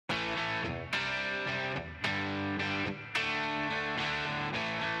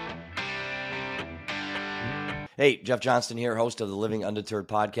Hey, Jeff Johnston here, host of the Living Undeterred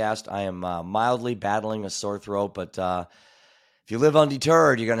podcast. I am mildly battling a sore throat, but if you live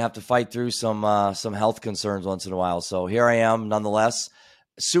undeterred, you're going to have to fight through some health concerns once in a while. So here I am, nonetheless.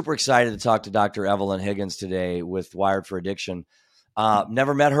 Super excited to talk to Dr. Evelyn Higgins today with Wired for Addiction.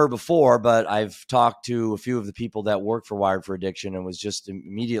 Never met her before, but I've talked to a few of the people that work for Wired for Addiction and was just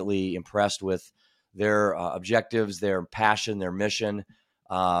immediately impressed with their objectives, their passion, their mission,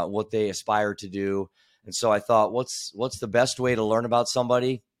 what they aspire to do. And so I thought, what's the best way to learn about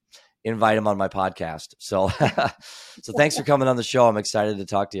somebody? Invite them on my podcast. So, so thanks for coming on the show. I'm excited to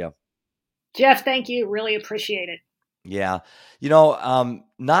talk to you. Jeff, thank you. Really appreciate it. Yeah.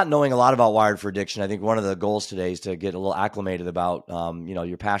 Not knowing a lot about Wired for Addiction, I think one of the goals today is to get a little acclimated about,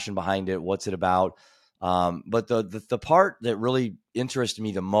 your passion behind it. What's it about? But the part that really interested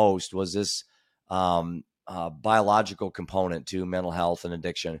me the most was this biological component to mental health and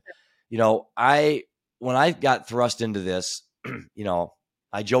addiction. When I got thrust into this,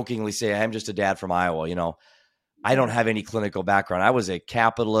 I jokingly say I'm just a dad from Iowa. I don't have any clinical background. I was a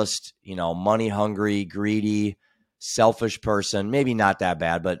capitalist, money hungry, greedy, selfish person. Maybe not that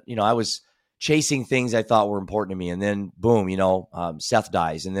bad, but I was chasing things I thought were important to me. And then boom, Seth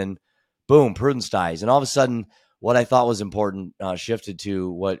dies, and then boom, Prudence dies, and all of a sudden, what I thought was important shifted to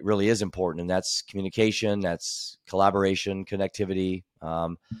what really is important, and that's communication, that's collaboration, connectivity.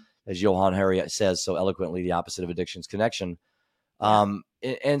 As Johann Hari says so eloquently, the opposite of addiction is connection.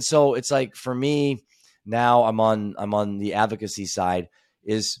 And so it's like, for me now, I'm on the advocacy side,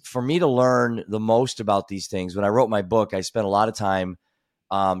 is for me to learn the most about these things. When I wrote my book, I spent a lot of time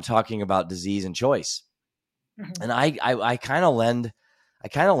talking about disease and choice. Mm-hmm. And I kind of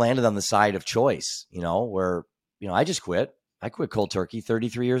landed on the side of choice, where, I just quit. I quit cold turkey,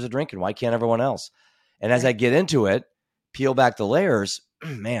 33 years of drinking. Why can't everyone else? And as I get into it, peel back the layers,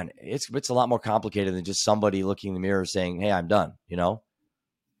 man, it's a lot more complicated than just somebody looking in the mirror saying, "Hey, I'm done,"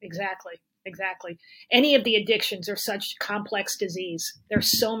 Exactly. Any of the addictions are such complex disease.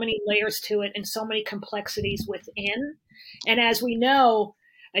 There's so many layers to it and so many complexities within. And as we know,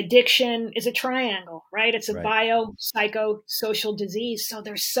 addiction is a triangle, right? It's a bio, psycho, social disease. So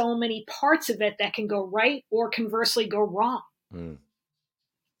there's so many parts of it that can go right or conversely go wrong. And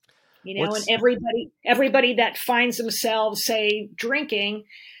everybody that finds themselves, say, drinking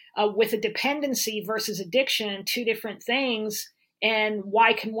with a dependency versus addiction, two different things. And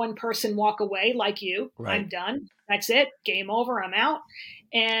why can one person walk away like you? Right. I'm done. That's it. Game over. I'm out.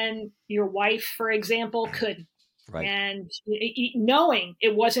 And your wife, for example, couldn't. Right. And knowing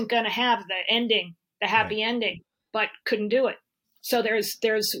it wasn't going to have the happy ending, but couldn't do it. So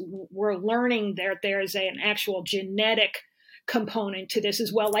we're learning there's an actual genetic component to this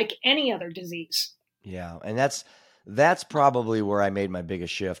as well, like any other disease. Yeah. And that's probably where I made my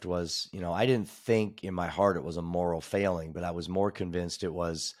biggest shift was, I didn't think in my heart it was a moral failing, but I was more convinced it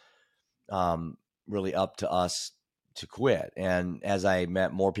was really up to us to quit. And as I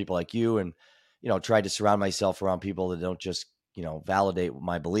met more people like you and, tried to surround myself around people that don't just, validate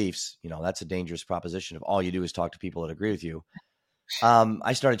my beliefs, that's a dangerous proposition. If all you do is talk to people that agree with you,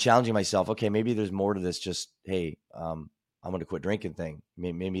 I started challenging myself. Okay, maybe there's more to this. Just, hey, I'm going to quit drinking thing.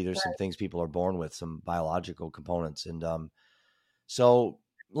 Maybe there's some things people are born with, some biological components. And so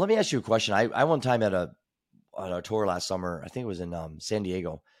let me ask you a question. I one time at a tour last summer, I think it was in San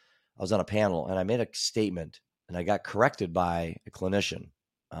Diego. I was on a panel and I made a statement and I got corrected by a clinician.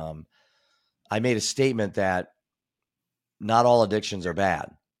 I made a statement that not all addictions are bad.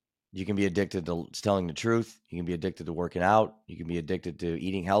 You can be addicted to telling the truth. You can be addicted to working out. You can be addicted to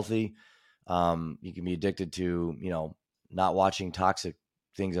eating healthy. You can be addicted to, not watching toxic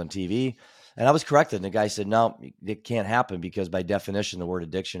things on TV. And I was corrected. And the guy said, no, it can't happen because by definition, the word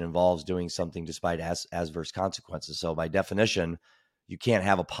addiction involves doing something despite adverse consequences. So by definition, you can't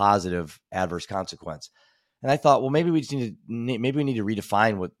have a positive adverse consequence. And I thought, well, maybe we need to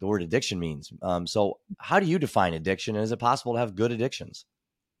redefine what the word addiction means. So how do you define addiction? And is it possible to have good addictions?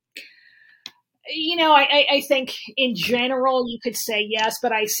 I think in general you could say yes,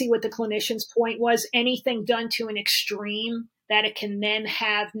 but I see what the clinician's point was. Anything done to an extreme that it can then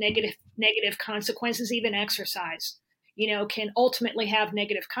have negative consequences, even exercise, can ultimately have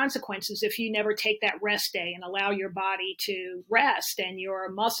negative consequences if you never take that rest day and allow your body to rest and your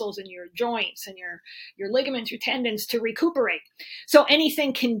muscles and your joints and your ligaments, your tendons to recuperate. So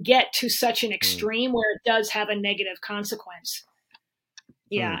anything can get to such an extreme where it does have a negative consequence.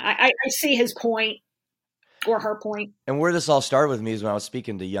 Yeah, I see his point or her point. And where this all started with me is when I was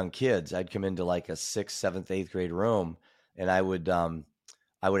speaking to young kids. I'd come into like a 6th, 7th, 8th grade room, and I would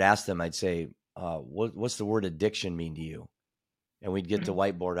ask them. I'd say, "What's the word addiction mean to you?" and we'd get the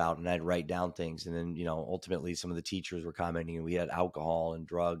whiteboard out and I'd write down things. And then, ultimately some of the teachers were commenting, and we had alcohol and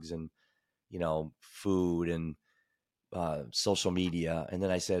drugs and, food and social media. And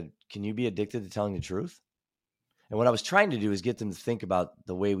then I said, can you be addicted to telling the truth? And what I was trying to do is get them to think about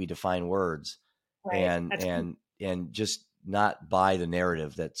the way we define words, Right. and just not buy the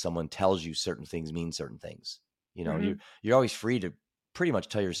narrative that someone tells you certain things mean certain things. You're always free to pretty much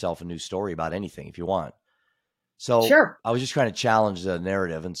tell yourself a new story about anything if you want. So Sure. I was just trying to challenge the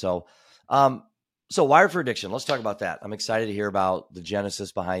narrative. And so Wired for Addiction, let's talk about that. I'm excited to hear about the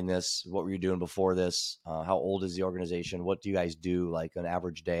genesis behind this. What were you doing before this? How old is the organization? What do you guys do, like an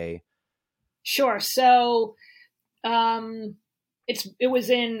average day? Sure. So it was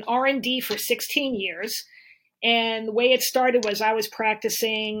in R&D for 16 years. And the way it started was I was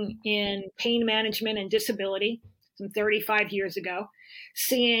practicing in pain management and disability some 35 years ago,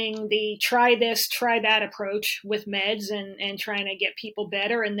 seeing the try this, try that approach with meds and trying to get people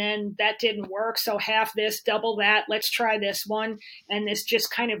better. And then that didn't work. So half this, double that, let's try this one. And this just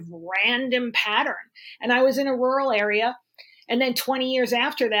kind of random pattern. And I was in a rural area. And then 20 years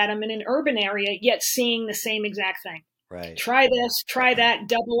after that, I'm in an urban area, yet seeing the same exact thing. Right. Try this, try that,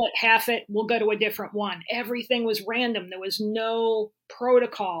 double it, half it, we'll go to a different one. Everything was random. There was no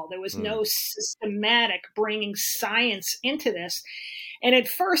protocol. There was no systematic bringing science into this. And at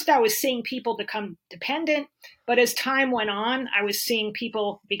first I was seeing people become dependent, but as time went on, I was seeing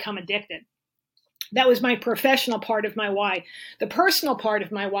people become addicted. That was my professional part of my why. The personal part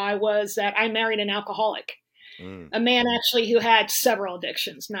of my why was that I married an alcoholic. A man actually who had several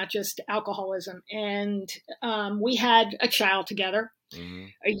addictions, not just alcoholism. And we had a child together.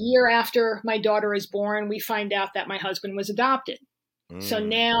 A year after my daughter is born, we find out that my husband was adopted. So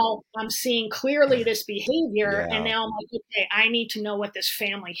now I'm seeing clearly this behavior. And now I'm like, okay, I need to know what this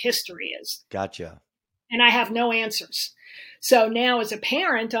family history is. Gotcha. And I have no answers. So now as a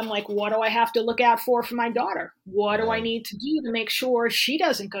parent, I'm like, what do I have to look out for my daughter? What do I need to do to make sure she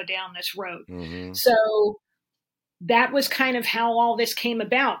doesn't go down this road? So that was kind of how all this came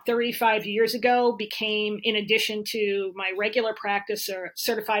about. 35 years ago became, in addition to my regular practice, a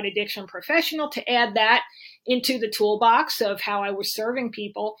certified addiction professional, to add that into the toolbox of how I was serving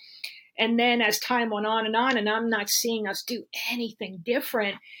people. And then as time went on, and I'm not seeing us do anything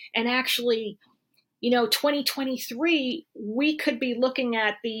different. And actually, 2023, we could be looking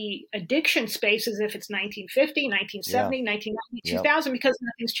at the addiction space as if it's 1950, 1970, 1990, 2000, because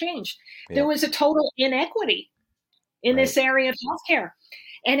nothing's changed. There was a total inequity in this area of healthcare.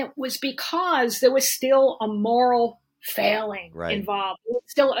 And it was because there was still a moral failing involved. There was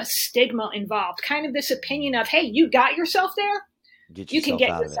still a stigma involved. Kind of this opinion of, hey, you got yourself there, you can get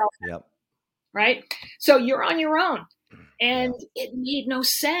yourself there. Right? So you're on your own. And it made no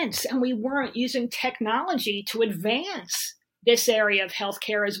sense. And we weren't using technology to advance this area of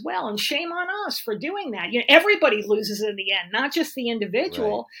healthcare as well. And shame on us for doing that. Everybody loses in the end, not just the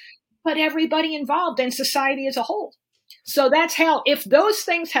individual, but everybody involved and society as a whole. So that's how, if those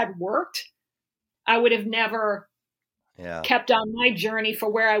things had worked, I would have never kept on my journey for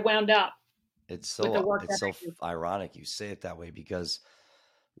where I wound up. It's so ironic you say it that way, because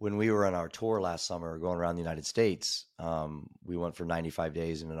when we were on our tour last summer going around the United States, we went for 95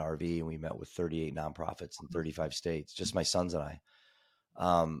 days in an RV, and we met with 38 nonprofits in 35 states, just my sons and I.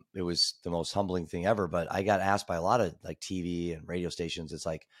 It was the most humbling thing ever, but I got asked by a lot of like TV and radio stations. It's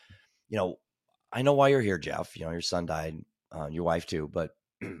like, I know why you're here, Jeff. Your son died, your wife too. But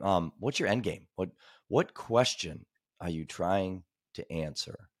what's your end game? What question are you trying to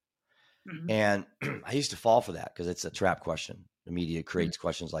answer? And I used to fall for that because it's a trap question. The media creates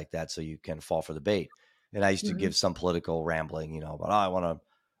questions like that so you can fall for the bait. And I used to give some political rambling, about I want to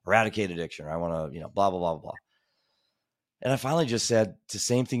eradicate addiction, or I want to, blah blah blah blah. And I finally just said the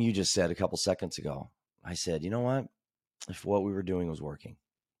same thing you just said a couple seconds ago. I said, you know what? If what we were doing was working,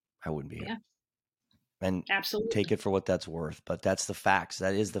 I wouldn't be here. And absolutely take it for what that's worth. But that's the facts.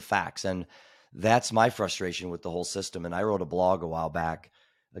 That is the facts. And that's my frustration with the whole system. And I wrote a blog a while back,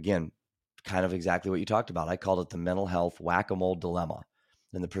 again, kind of exactly what you talked about. I called it the mental health whack-a-mole dilemma.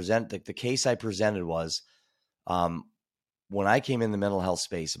 And the case I presented was, when I came in the mental health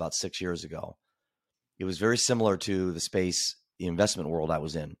space about 6 years ago, it was very similar to the space, the investment world I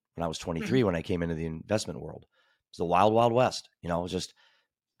was in when I was 23, when I came into the investment world. It was the wild, wild west, just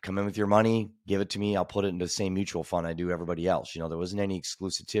come in with your money, give it to me. I'll put it into the same mutual fund I do everybody else. There wasn't any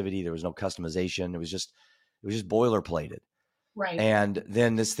exclusivity. There was no customization. It was just boilerplated. Right. And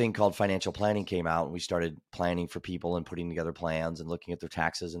then this thing called financial planning came out, and we started planning for people and putting together plans and looking at their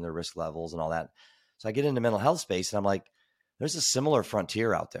taxes and their risk levels and all that. So I get into mental health space, and I'm like, there's a similar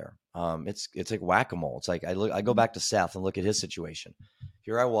frontier out there. It's like whack-a-mole. It's like I go back to Seth and look at his situation.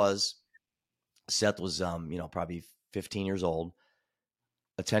 Here I was. Seth was, probably 15 years old,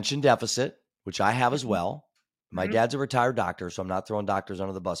 attention deficit, which I have as well. My dad's a retired doctor, so I'm not throwing doctors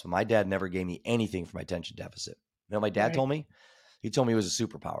under the bus, but my dad never gave me anything for my attention deficit. You know what my dad told me? He told me it was a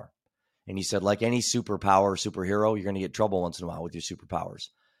superpower. And he said, like any superpower, superhero, you're going to get trouble once in a while with your superpowers.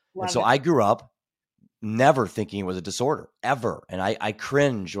 Love and so it. I grew up never thinking it was a disorder, ever. And I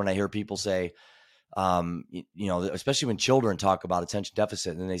cringe when I hear people say, especially when children talk about attention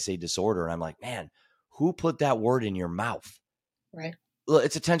deficit and then they say disorder. And I'm like, man, who put that word in your mouth? Right. Well,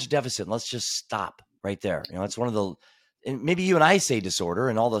 it's attention deficit. Let's just stop right there. It's one of the, and maybe you and I say disorder,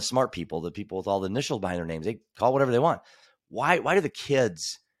 and all the smart people, the people with all the initials behind their names, they call whatever they want. Why do the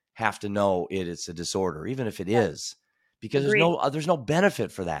kids have to know it's a disorder, even if it is? Because there's no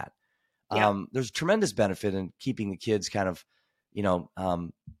benefit for that. There's tremendous benefit in keeping the kids kind of,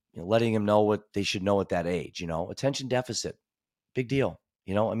 letting them know what they should know at that age. Attention deficit, big deal.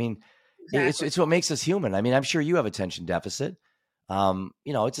 Exactly. It's what makes us human. I mean, I'm sure you have attention deficit.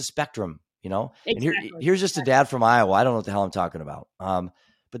 It's a spectrum. Exactly. And here's just a dad from Iowa. I don't know what the hell I'm talking about.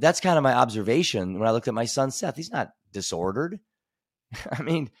 But that's kind of my observation when I looked at my son Seth. He's not disordered. I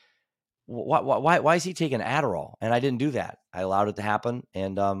mean, why is he taking Adderall? And I didn't do that. I allowed it to happen,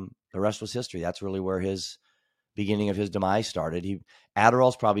 and the rest was history. That's really where his beginning of his demise started.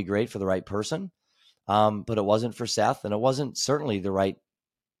 Adderall's probably great for the right person, but it wasn't for Seth, and it wasn't certainly the right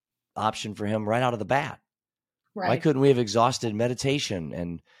option for him right out of the bat. Right. Why couldn't we have exhausted meditation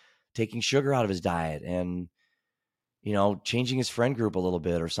and taking sugar out of his diet and, changing his friend group a little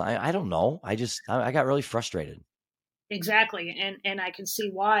bit or something? I don't know. I got really frustrated. Exactly. And I can see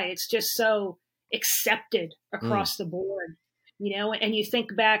why. It's just so accepted across the board, and you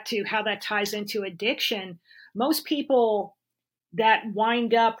think back to how that ties into addiction. Most people that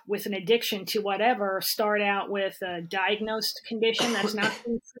wind up with an addiction to whatever start out with a diagnosed condition that's not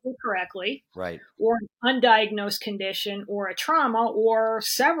being treated correctly, right, or an undiagnosed condition, or a trauma, or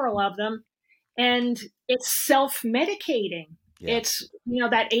several of them, and it's self-medicating. Yeah. It's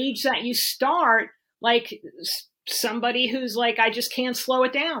that age that you start, like somebody who's like, I just can't slow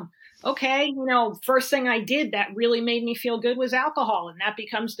it down. Okay, first thing I did that really made me feel good was alcohol, and that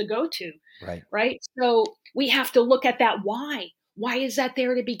becomes the go-to. Right. So we have to look at that why. Why is that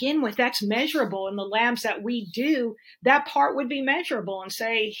there to begin with? That's measurable in the labs that we do. That part would be measurable and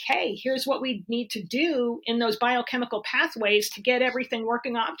say, hey, here's what we need to do in those biochemical pathways to get everything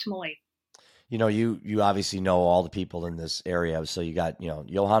working optimally. You obviously know all the people in this area. So you got,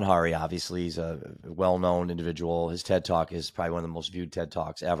 Johan Hari, obviously he's a well-known individual. His TED Talk is probably one of the most viewed TED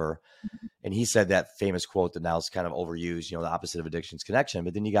Talks ever. And he said that famous quote that now is kind of overused, the opposite of addiction is connection.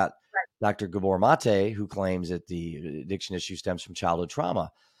 But then you got Dr. Gabor Mate, who claims that the addiction issue stems from childhood trauma.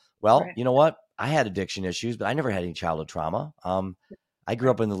 Well, you know what? I had addiction issues, but I never had any childhood trauma. I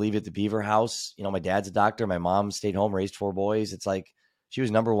grew up in the Leave It to Beaver house. My dad's a doctor. My mom stayed home, raised 4 boys. It's like she was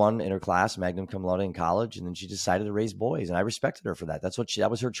number one in her class, magna cum laude in college, and then she decided to raise boys, and I respected her for that.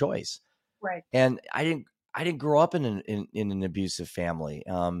 That was her choice. Right. And I didn't grow up in an abusive family.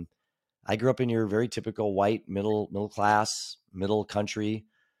 I grew up in your very typical white middle class, middle country.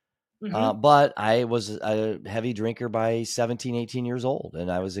 But I was a heavy drinker by 17, 18 years old.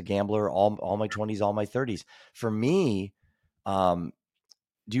 And I was a gambler all my 20s, all my 30s. For me, do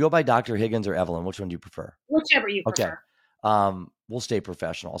you go by Dr. Higgins or Evelyn? Which one do you prefer? Whichever you prefer. Okay. We'll stay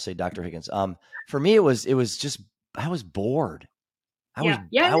professional. I'll say Dr. Higgins. For me, it was just, I was bored. I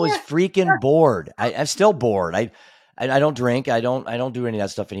was freaking bored. I'm still bored. I don't drink. I don't do any of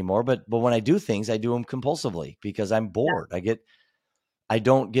that stuff anymore. But when I do things, I do them compulsively because I'm bored. Yeah. I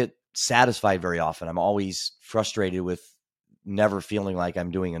don't get satisfied very often. I'm always frustrated with never feeling like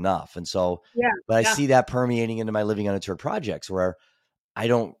I'm doing enough. And so, but I see that permeating into my Living Undeterred projects where I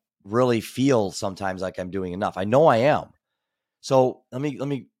don't really feel sometimes like I'm doing enough. I know I am. So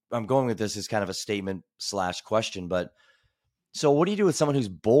I'm going with this as kind of a statement / question, but so what do you do with someone who's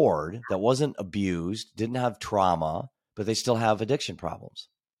bored, that wasn't abused, didn't have trauma, but they still have addiction problems?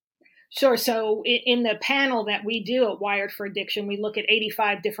 Sure. So in the panel that we do at Wired for Addiction, we look at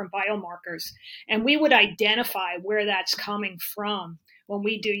 85 different biomarkers, and we would identify where that's coming from. When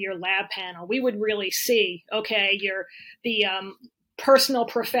we do your lab panel, we would really see, okay, the personal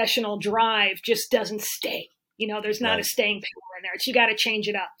professional drive just doesn't stay. There's not a staying power in there. You got to change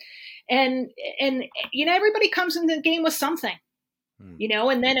it up. And everybody comes into the game with something.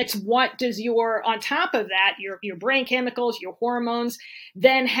 And then it's what does on top of that, your brain chemicals, your hormones,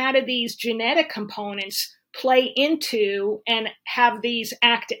 then how do these genetic components play into and have these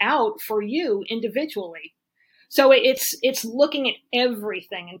act out for you individually? So it's looking at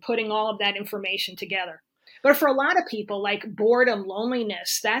everything and putting all of that information together. But for a lot of people, like boredom,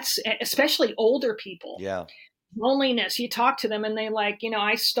 loneliness, that's especially older people. Yeah. Loneliness, you talk to them and they like,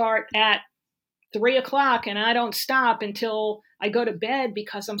 I start at 3 o'clock and I don't stop until I go to bed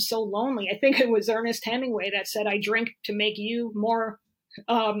because I'm so lonely. I think it was Ernest Hemingway that said, I drink to make you more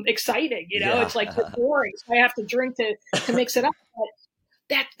exciting. Yeah. It's like you're boring. So I have to drink to mix it up.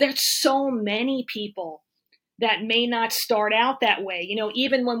 But there's so many people that may not start out that way.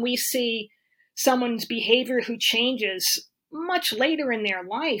 Even when we see someone's behavior who changes much later in their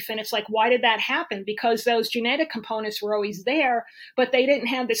life, and it's like, why did that happen? Because those genetic components were always there, but they didn't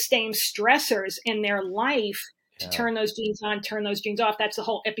have the same stressors in their life to Yeah. turn those genes on, turn those genes off. That's the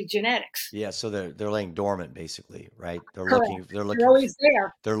whole epigenetics. Yeah, so they're laying dormant basically, right? They're Correct. looking they're They're looking always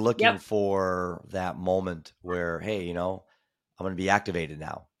there. they're looking Yep. for that moment where, hey, I'm going to be activated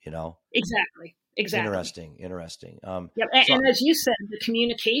now. Exactly. Exactly. Interesting. Yep. So And as you said, the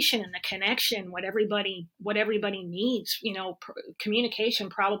communication and the connection, what everybody needs, communication,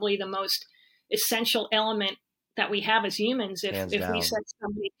 probably the most essential element that we have as humans. hands If we down. said to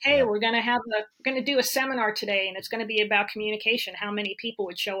somebody, hey, Yep. we're going to do a seminar today and it's going to be about communication, how many people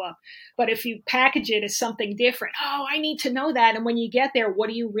would show up? But if you package it as something different, oh, I need to know that. And when you get there, what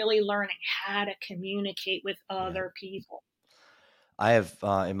are you really learning? How to communicate with Yeah. other people. I have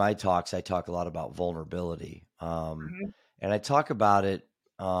in my talks, I talk a lot about vulnerability. Mhm. And I talk about it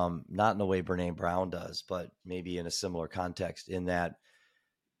not in the way Brene Brown does, but maybe in a similar context, in that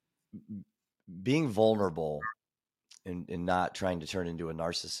being vulnerable and not trying to turn into a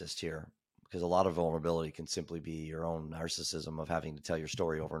narcissist here, because a lot of vulnerability can simply be your own narcissism of having to tell your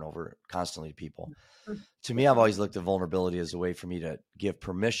story over and over constantly to people. To me, I've always looked at vulnerability as a way for me to give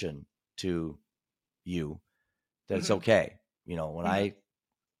permission to you that it's Mhm. okay. When Mhm.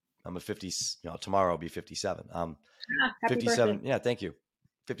 I'm a 50, tomorrow I'll be 57. Happy 57. birthday. Yeah. Thank you.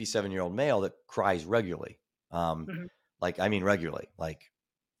 57-year-old male that cries regularly. Mhm. Regularly, like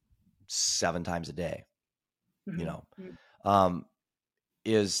 7 times a day, you Mhm. know, Mhm. um,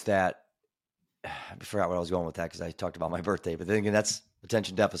 is that I forgot what I was going with that because I talked about my birthday, but then again, that's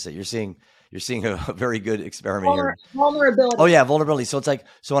attention deficit. You're seeing a very good experiment here. Oh Vulnerability. yeah, vulnerability. So it's like,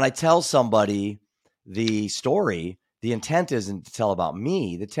 so when I tell somebody the story, the intent isn't to tell about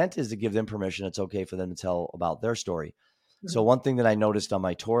me. The intent is to give them permission. It's okay for them to tell about their story. So Mhm. one thing that I noticed on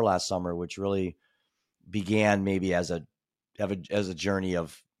my tour last summer, which really began maybe as a journey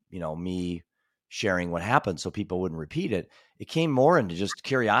of me sharing what happened so people wouldn't repeat it, it came more into just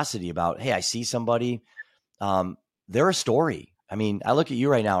curiosity about, hey, I see somebody, they're a story. I mean, I look at you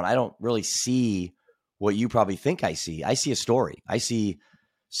right now and I don't really see what you probably think I see. I see a story. I see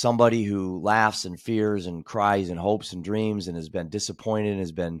somebody who laughs and fears and cries and hopes and dreams and has been disappointed and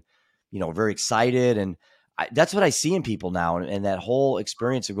has been very excited. And that's what I see in people now. And that whole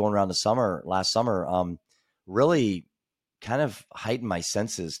experience of going around last summer, really kind of heightened my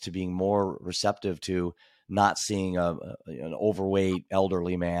senses to being more receptive to not seeing an overweight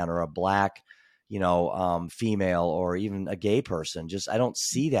elderly man or a black, female or even a gay person. Just I don't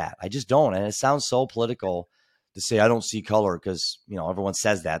see that. I just don't. And it sounds so political to say I don't see color because everyone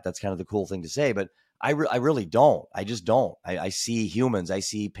says that. That's kind of the cool thing to say, but I really don't. I just don't. I see humans. I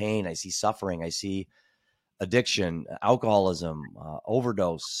see pain. I see suffering. I see addiction, alcoholism,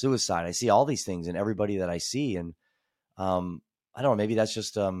 overdose, suicide. I see all these things in everybody that I see, and I don't know. Maybe that's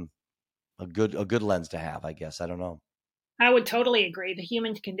just a good lens to have. I guess I don't know. I would totally agree. The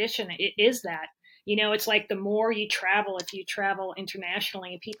human condition it is that. It's like the more you travel, if you travel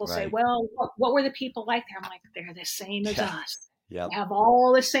internationally, and people say, Right? "Well, what were the people like there?" I'm like, "They're the same as Yeah. us. Yep. They have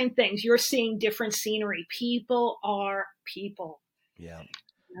all the same things. You're seeing different scenery. People are people." Yeah.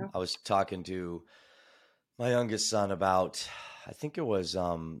 You know? I was talking to my youngest son about, I think it was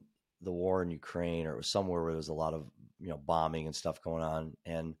the war in Ukraine, or it was somewhere where there was a lot of bombing and stuff going on,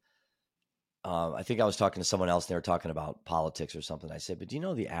 and I think I was talking to someone else. And they were talking about politics or something. I said, "But do you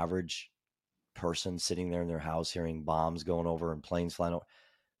know the average person sitting there in their house hearing bombs going over and planes flying over?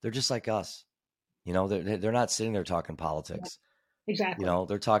 They're just like us. They're not sitting there talking Yeah, politics. exactly.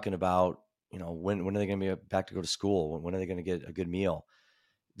 They're talking about when are they going to be back to go to school? When are they going to get a good meal?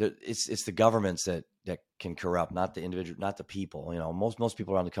 It's the governments that can corrupt, not the individual, not the people. Most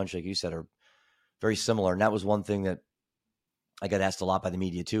people around the country, like you said, are very similar. And that was one thing that I got asked a lot by the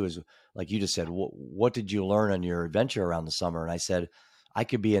media too, is like you just said, what did you learn on your adventure around the summer? And I said, I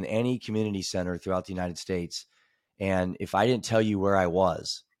could be in any community center throughout the United States. And if I didn't tell you where I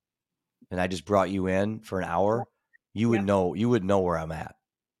was and I just brought you in for an hour, Yep, you would know where I'm at.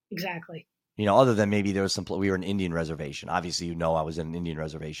 exactly. Other than maybe there was we were an Indian reservation. Obviously, I was in an Indian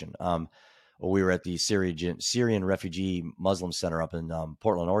reservation. we were at the Syrian Refugee Muslim Center up in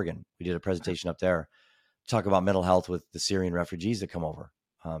Portland, Oregon. We did a presentation up there, talk about mental health with the Syrian refugees that come over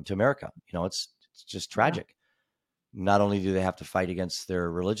to America. It's just tragic. Not only do they have to fight against their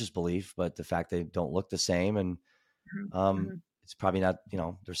religious belief, but the fact they don't look the same. And it's probably not,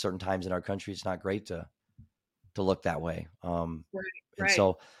 there's certain times in our country, it's not great to look that way. And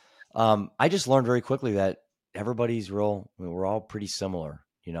so I just learned very quickly that everybody's we're all pretty similar,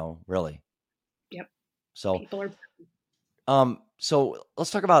 really. Yep. So people are. So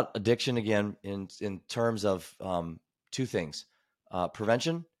let's talk about addiction again in terms of two things,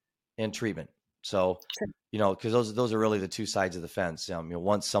 prevention and treatment. So, because those are really the two sides of the fence.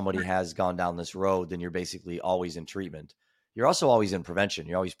 Once somebody has gone down this road, then you're basically always in treatment. You're also always in prevention.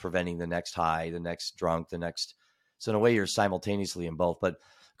 You're always preventing the next high, the next drunk, the next. So in a way, you're simultaneously in both. But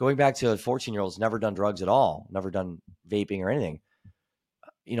going back to a 14-year-old's never done drugs at all, never done vaping or anything.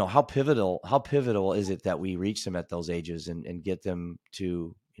 How pivotal is it that we reach them at those ages and get them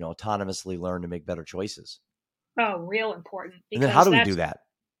to, autonomously learn to make better choices? Oh, real important. And then how do we do that?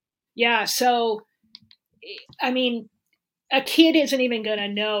 Yeah. So, I mean, a kid isn't even going to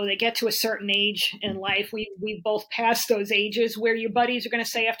know. They get to a certain age in life. We both passed those ages where your buddies are going to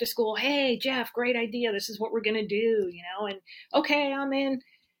say after school, "Hey, Jeff, great idea. This is what we're going to do," and okay, I'm in.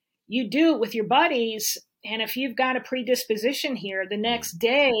 You do it with your buddies. And if you've got a predisposition here, the next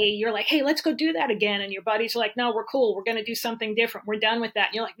day you're like, "Hey, let's go do that again." And your buddies are like, "No, we're cool. We're going to do something different. We're done with that."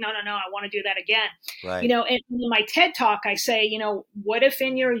 And you're like, "No, I want to do that again." Right. And in my TED talk, I say, what if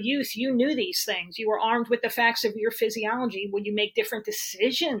in your youth you knew these things? You were armed with the facts of your physiology. Would you make different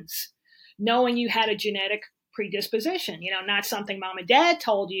decisions knowing you had a genetic predisposition? Not something mom and dad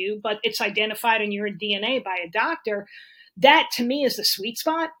told you, but it's identified in your DNA by a doctor. That to me is the sweet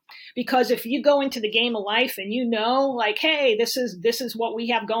spot, because if you go into the game of life and like, hey, this is what we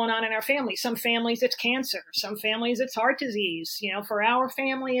have going on in our family. Some families it's cancer, some families it's heart disease. For our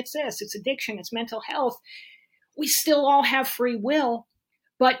family it's this, it's addiction, it's mental health. We still all have free will,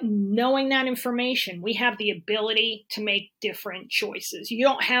 but knowing that information, we have the ability to make different choices. You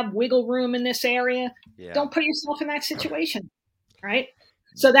don't have wiggle room in this area. Yeah. Don't put yourself in that situation, right?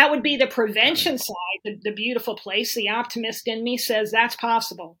 So that would be the prevention side, the beautiful place. The optimist in me says that's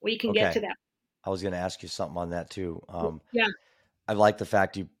possible. We can get to that. I was going to ask you something on that too. Yeah. I like the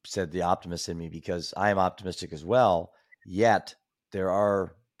fact you said the optimist in me, because I am optimistic as well. Yet there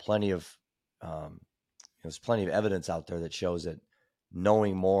are there's plenty of evidence out there that shows that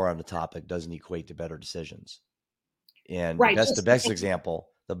knowing more on the topic doesn't equate to better decisions. And right. the best example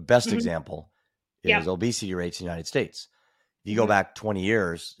is obesity rates in the United States. If you go back 20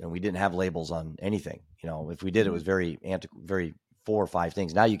 years and we didn't have labels on anything, if we did, it was very 4 or 5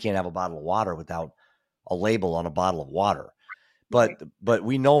 things. Now you can't have a bottle of water without a label on a bottle of water. But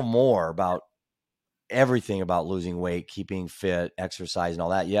we know more about everything about losing weight, keeping fit, exercise, and all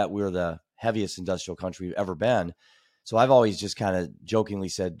that. Yet we're the heaviest industrial country we've ever been. So I've always just kind of jokingly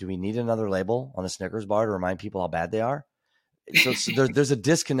said, do we need another label on a Snickers bar to remind people how bad they are? So there's a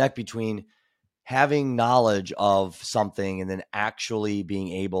disconnect between having knowledge of something and then actually being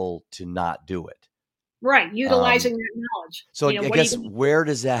able to not do it. Right. Utilizing that knowledge. So I guess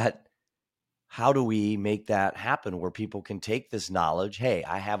how do we make that happen where people can take this knowledge? Hey,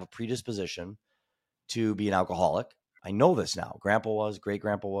 I have a predisposition to be an alcoholic. I know this now. Grandpa was, great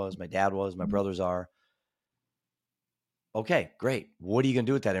grandpa was, my dad was, my brothers are. Okay, great. What are you going to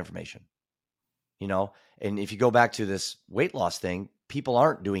do with that information? And if you go back to this weight loss thing, people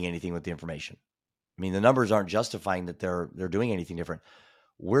aren't doing anything with the information. I mean, the numbers aren't justifying that they're doing anything different.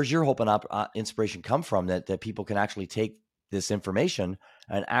 Where's your hope and inspiration come from that people can actually take this information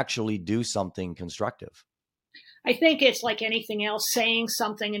and actually do something constructive? I think it's like anything else, saying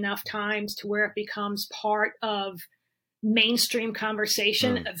something enough times to where it becomes part of mainstream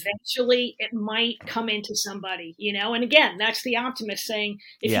conversation. Eventually it might come into somebody, and again, that's the optimist saying,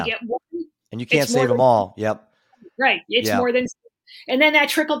 if you get one, and you can't save them all. Yep. Right. It's more than, and then that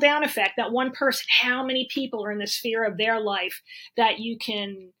trickle down effect, that one person, how many people are in the sphere of their life that you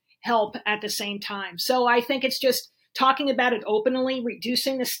can help at the same time? So I think it's just talking about it openly,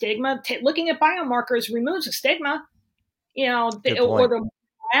 reducing the stigma, looking at biomarkers removes the stigma, or the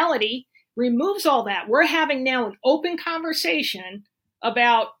morality removes all that. We're having now an open conversation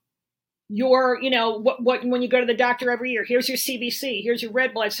about your, what when you go to the doctor every year, here's your CBC, here's your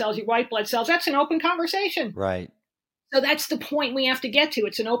red blood cells, your white blood cells. That's an open conversation. Right. So that's the point we have to get to.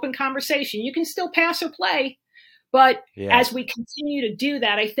 It's an open conversation. You can still pass or play, but as we continue to do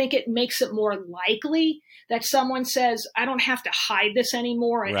that, I think it makes it more likely that someone says, I don't have to hide this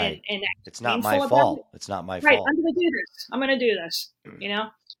anymore. Right. And it's not my fault. It's not my fault. I'm going to do this. I'm going to do this,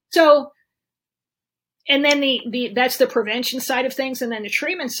 So And then that's the prevention side of things. And then the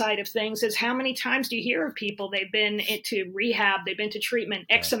treatment side of things is how many times do you hear of people, they've been into rehab, they've been to treatment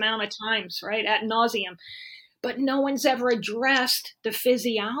X amount of times, right? Ad nauseum. But no one's ever addressed the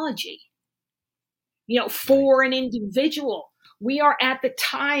physiology, for an individual. We are at the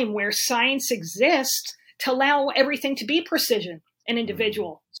time where science exists to allow everything to be precision and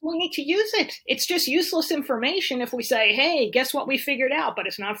individual. So we need to use it. It's just useless information if we say, hey, guess what we figured out, but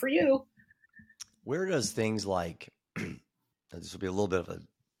it's not for you. Where does things like, this will be a little bit of a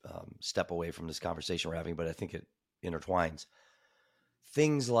step away from this conversation we're having, but I think it intertwines.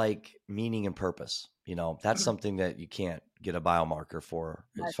 Things like meaning and purpose, that's something that you can't get a biomarker for,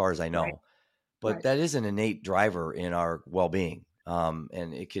 as far as I know. Right. But that is an innate driver in our well-being.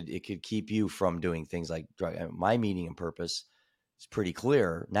 And it could keep you from doing things like my meaning and purpose is pretty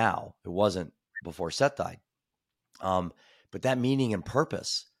clear now. It wasn't before Seth died. But that meaning and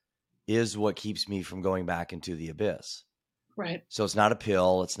purpose is what keeps me from going back into the abyss. Right. So it's not a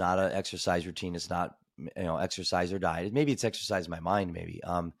pill. It's not an exercise routine. It's not, exercise or diet. Maybe it's exercise my mind, maybe.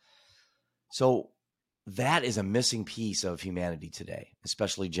 So that is a missing piece of humanity today,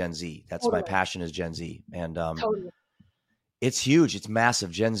 especially Gen Z. That's totally. My passion is Gen Z. And totally. It's huge. It's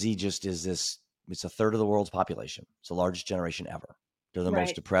massive. Gen Z just is this, it's a third of the world's population. It's the largest generation ever. They're the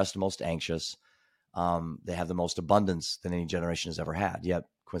most depressed, most anxious. They have the most abundance than any generation has ever had. Yet,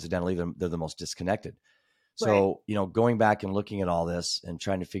 coincidentally, they're the most disconnected. So, going back and looking at all this and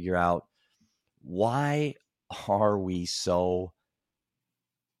trying to figure out, why are we so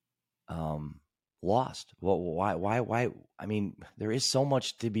lost? Well, why? I mean, there is so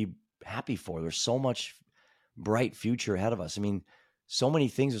much to be happy for. There's so much bright future ahead of us. I mean, so many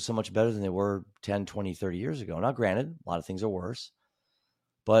things are so much better than they were 10, 20, 30 years ago. Now, granted, a lot of things are worse,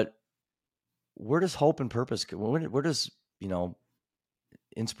 but where does hope and purpose, where does,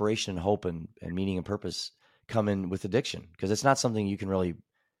 inspiration and hope and meaning and purpose come in with addiction? Because it's not something you can really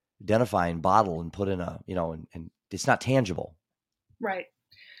identify and bottle and put in and it's not tangible. Right.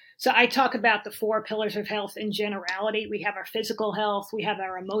 So I talk about the 4 pillars of health in generality. We have our physical health, we have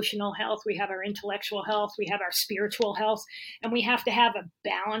our emotional health, we have our intellectual health, we have our spiritual health, and we have to have a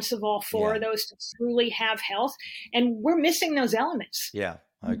balance of all 4 of those to truly have health. And we're missing those elements. Yeah,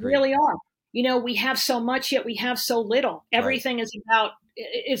 I agree. We really are. We have so much, yet we have so little. Everything is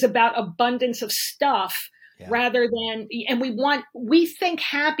about abundance of stuff. Yeah. Rather than, and we think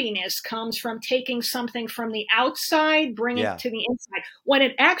happiness comes from taking something from the outside, bringing it to the inside, when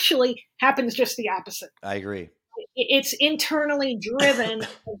it actually happens just the opposite. I agree. It's internally driven.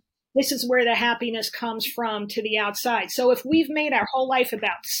 This is where the happiness comes from to the outside. So if we've made our whole life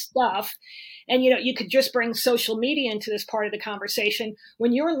about stuff, and you could just bring social media into this part of the conversation,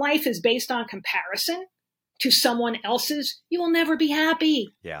 when your life is based on comparison to someone else's, you will never be happy.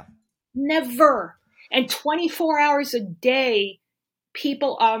 Yeah. Never. And 24 hours a day,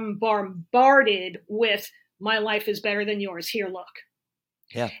 people are bombarded with, my life is better than yours. Here, look.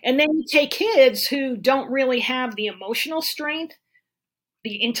 Yeah. And then you take kids who don't really have the emotional strength,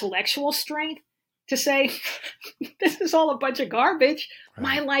 the intellectual strength to say, this is all a bunch of garbage. Right.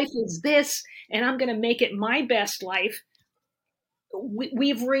 My life is this, and I'm going to make it my best life.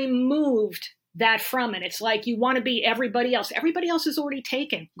 We've removed that from it. It's like you want to be everybody else. Everybody else is already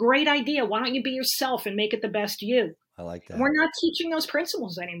taken. Great idea. Why don't you be yourself and make it the best you? I like that. And we're not teaching those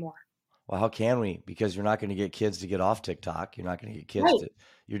principles anymore. Well, how can we? Because you're not going to get kids to get off TikTok. You're not going to get kids to.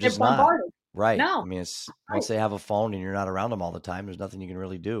 You're just not. Right. No. I mean, once they have a phone and you're not around them all the time, there's nothing you can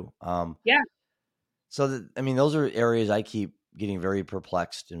really do. Yeah. So, those are areas I keep getting very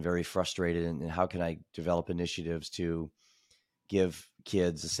perplexed and very frustrated. And how can I develop initiatives to give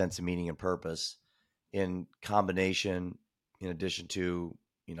kids a sense of meaning and purpose in combination, in addition to,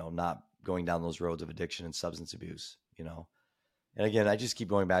 not going down those roads of addiction and substance abuse, And again, I just keep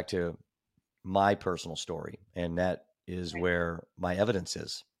going back to my personal story, and that is where my evidence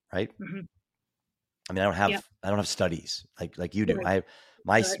is, right? Mm-hmm. I don't have studies like you do. Right.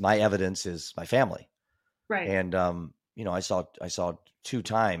 My evidence is my family. Right. And, I saw 2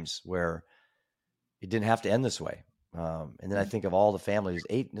 times where it didn't have to end this way. And then I think of all the families,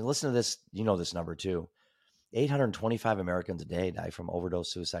 listen to this, this number too, 825 Americans a day die from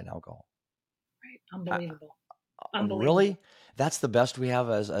overdose, suicide, and alcohol. Right. Unbelievable. Really? That's the best we have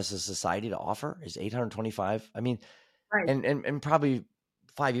as a society to offer is 825. Right. And probably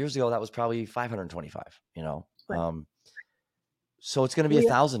 5 years ago, that was probably 525, Right. So it's going to be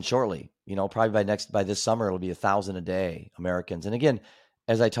 1,000 shortly, probably by this summer, it'll be 1,000 a day Americans. And again,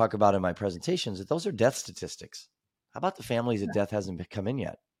 as I talk about in my presentations, those are death statistics. How about the families that death hasn't come in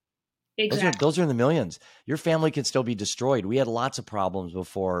yet? Exactly. Those are in the millions. Your family can still be destroyed. We had lots of problems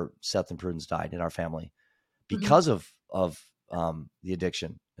before Seth and Prudence died in our family Hmm. because of the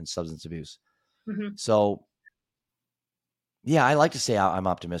addiction and substance abuse. Hmm. So yeah, I like to say I'm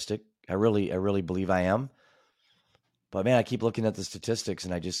optimistic. I really believe I am. But man, I keep looking at the statistics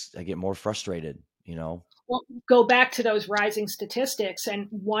and I get more frustrated, you know? Well, go back to those rising statistics, and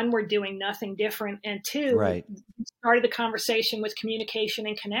one, we're doing nothing different, and two, Right. we started the conversation with communication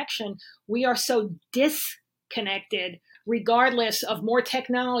and connection. We are so disconnected, regardless of more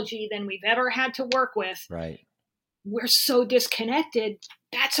technology than we've ever had to work with. Right. We're so disconnected.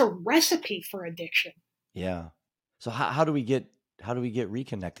 That's a recipe for addiction. Yeah. So how do we get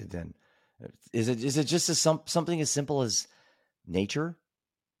reconnected then? Is it just something as simple as nature?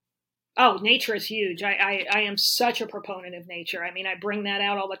 Oh, nature is huge. I am such a proponent of nature. I mean, I bring that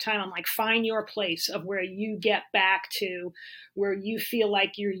out all the time. I'm like, find your place of where you get back to where you feel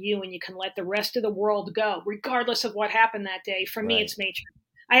like you're you and you can let the rest of the world go, regardless of what happened that day. For me, Right. it's nature.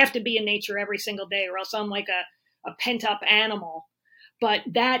 I have to be in nature every single day, or else I'm like a pent up animal. But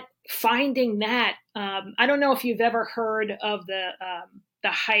that finding that, I don't know if you've ever heard of the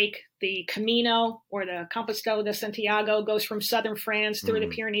hike, the Camino or the Compostela de Santiago, goes from southern France through the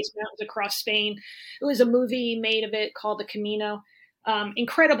Mm, Pyrenees Mountains across Spain. It was a movie made of it called the Camino.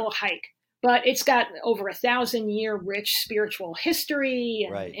 Incredible hike, but it's got over 1,000 year rich spiritual history,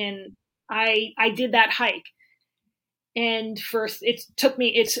 right. and I did that hike, and first it took me,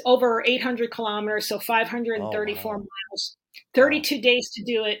 it's over 800 kilometers, so Oh 534 wow. miles, Wow. 32 days to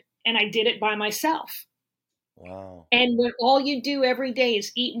do it, and I did it by myself. Wow. And when all you do every day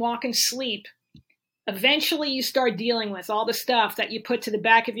is eat, walk, and sleep, eventually you start dealing with all the stuff that you put to the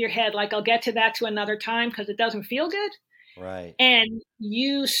back of your head, like, I'll get to that to another time because it doesn't feel good. Right. And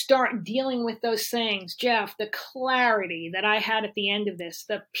you start dealing with those things. Jeff, the clarity that I had at the end of this,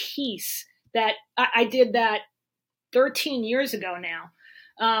 the peace that I did that 13 years ago now.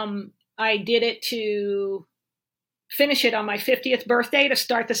 I did it to finish it on my 50th birthday to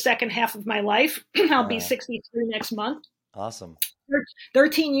start the second half of my life. I'll be 63 next month. Awesome.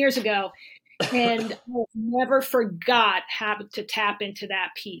 13 years ago. And I never forgot how to tap into that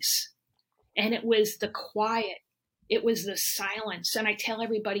peace. And it was the quiet, it was the silence. And I tell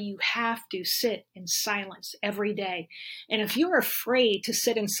everybody, you have to sit in silence every day. And if you're afraid to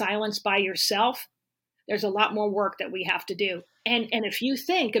sit in silence by yourself, there's a lot more work that we have to do. And if you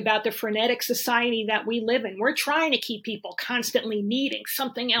think about the frenetic society that we live in, we're trying to keep people constantly Yeah. needing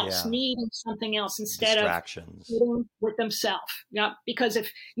something else instead of Distractions. sitting with themselves. Yeah, because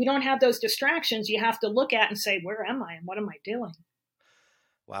if you don't have those distractions, you have to look at and say, where am I and what am I doing?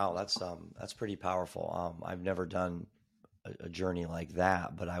 Wow, that's pretty powerful. I've never done a journey like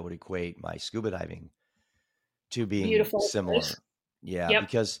that, but I would equate my scuba diving to being Beautiful place. similar. Yeah, Yep.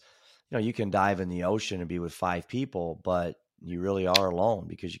 because you can dive in the ocean and be with five people, but you really are alone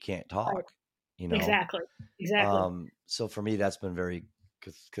because you can't Right. talk, you know. Exactly. Exactly. So for me, that's been very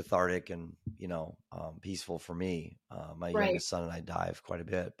cathartic and peaceful for me. My Right. youngest son and I dive quite a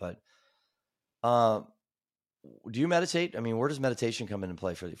bit, but uh, do you meditate? I mean, where does meditation come into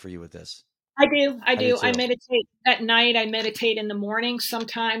play for you with this? I do. I I do do. I too. meditate at night. I meditate in the morning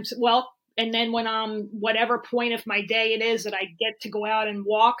sometimes. Well, and then when I'm whatever point of my day it is that I get to go out and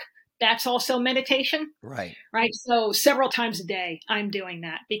walk, that's also meditation, Right. right? So several times a day I'm doing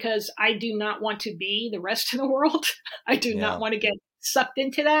that because I do not want to be the rest of the world. I do not Yeah. want to get sucked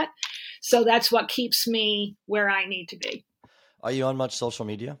into that. So that's what keeps me where I need to be. Are you on much social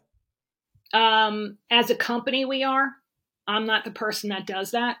media? As a company, we are. I'm not the person that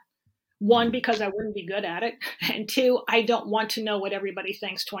does that. One, Mm, because I wouldn't be good at it. And two, I don't want to know what everybody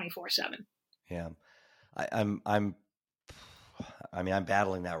thinks 24/7. yeah. I'm I mean, I'm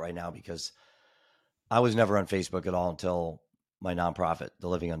battling that right now because I was never on Facebook at all until my nonprofit, The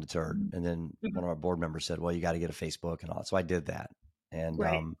Living Undeterred. And then one Mhm. of our board members said, well, you got to get a Facebook and all. So I did that. And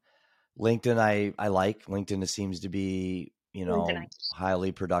Right. LinkedIn, I like. LinkedIn seems to be, LinkedInitis.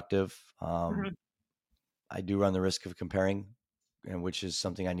 highly productive. Hmm. I do run the risk of comparing, and which is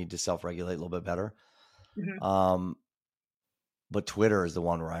something I need to self regulate a little bit better. Hmm. Um, but Twitter is the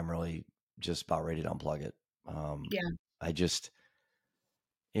one where I'm really just about ready to unplug it. Yeah. I just,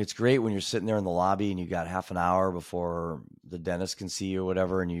 it's great when you're sitting there in the lobby and you got half an hour before the dentist can see you or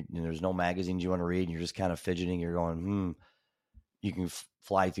whatever, and there's no magazines you want to read, and you're just kind of fidgeting. You're going, You can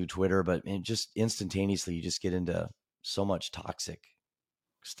fly through Twitter, but just instantaneously, you just get into so much toxic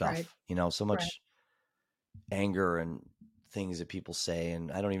Right. stuff. So Right. much anger and things that people say,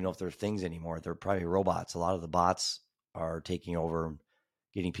 and I don't even know if they're things anymore. They're probably robots. A lot of the bots are taking over,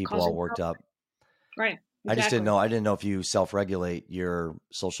 getting people all Causing worked trouble. up. Right. I just didn't Exactly. know. I didn't know if you self-regulate your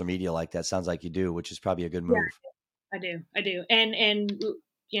social media like that. Sounds like you do, which is probably a good Yeah, move. I do. I do. And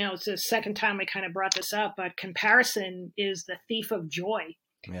it's the second time we kind of brought this up, but comparison is the thief of joy.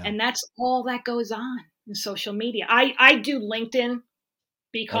 Yeah. And that's all that goes on in social media. I do LinkedIn Oh,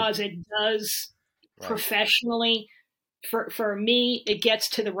 because it does right. professionally for me, it gets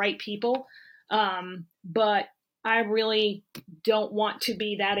to the right people. But I really don't want to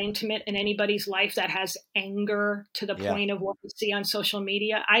be that intimate in anybody's life that has anger to the Yeah. point of what we see on social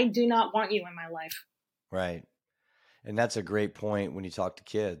media. I do not want you in my life. Right. And that's a great point when you talk to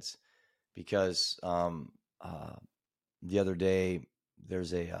kids because the other day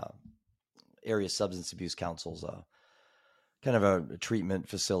there's a area substance abuse councils, kind of a treatment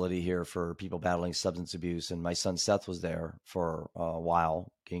facility here for people battling substance abuse. And my son Seth was there for a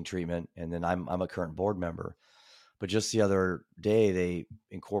while getting treatment, and then I'm a current board member. But just the other day, they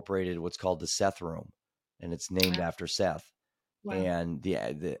incorporated what's called the Seth Room, and it's named after Seth. Wow. And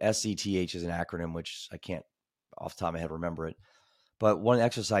the SETH is an acronym, which I can't off the top of my head remember it. But one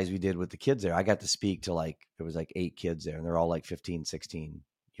exercise we did with the kids there, I got to speak to there was like 8 kids there, and they're all like 15, 16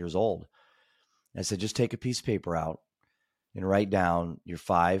 years old. And I said, just take a piece of paper out and write down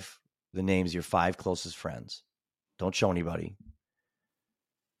the names of your 5 closest friends. Don't show anybody.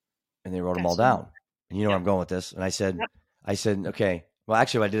 And they wrote them all That's smart. down. And you know where Yep. I'm going with this. And Yep. I said, okay. Well,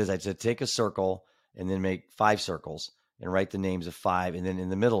 actually, what I did is I said, take a circle and then make 5 circles and write the names of 5. And then in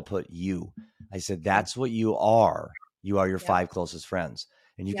the middle, put you. I said, Yeah. that's what you are. You are your Yep. 5 closest friends.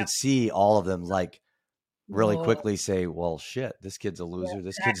 And you could Yep. see all of them like really Whoa. quickly say, well, shit, this kid's a Yeah, loser.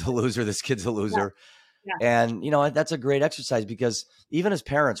 This kid's a exactly. loser. This kid's a Yeah. loser. Yeah. And, that's a great exercise because even as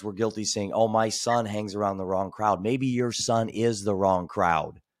parents, we're guilty saying, oh, my son hangs around the wrong crowd. Maybe your son is the wrong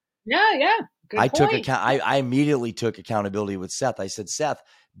crowd. Yeah. Yeah. Good point. I immediately took accountability with Seth. I said, Seth,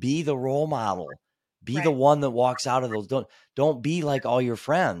 be the role model. Be the Right. one that walks out of those. Don't be like all your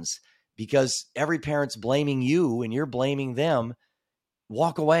friends because every parent's blaming you and you're blaming them.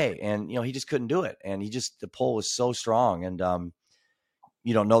 Walk away. And, he just couldn't do it. And the pull was so strong. And,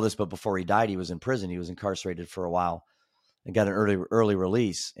 you don't know this, but before he died, he was in prison. He was incarcerated for a while and got an early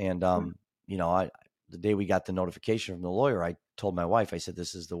release. And the day we got the notification from the lawyer, I told my wife, I said,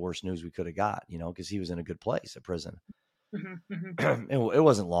 "This is the worst news we could have got," because he was in a good place at prison. Mm-hmm. Mm-hmm. It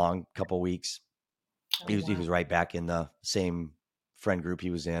wasn't long, a couple of weeks. Oh, He was wow. right back in the same friend group he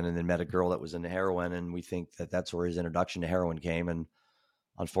was in, and then met a girl that was into heroin, and we think that that's where his introduction to heroin came. And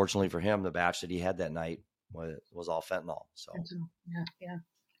unfortunately for him, the batch that he had that night was all fentanyl. So Yeah. Yeah.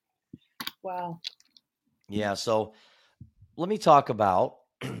 Wow. yeah, so let me talk about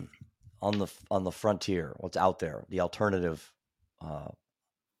on the frontier, what's out there, the alternative uh,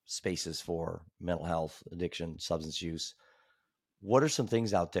 spaces for mental health, addiction, substance use. What are some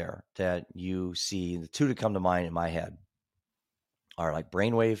things out there that you see? The two to come to mind in my head are like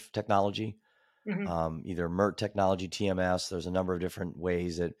brainwave technology, Mm-hmm. either MERT technology, TMS. There's a number of different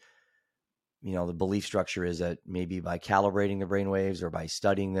ways that the belief structure is that maybe by calibrating the brainwaves or by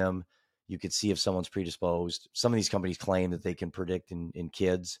studying them, you could see if someone's predisposed. Some of these companies claim that they can predict in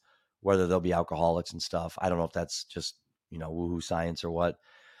kids whether they'll be alcoholics and stuff. I don't know if that's just woohoo science or what.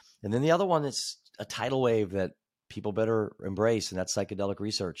 And then the other one is a tidal wave that people better embrace, and that's psychedelic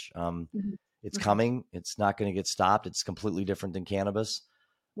research. Mm-hmm. It's Mm-hmm. coming. It's not going to get stopped. It's completely different than cannabis.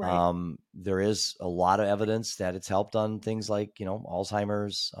 Right. There is a lot of evidence that it's helped on things like,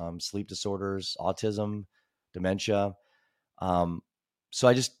 Alzheimer's, sleep disorders, autism, dementia. Um,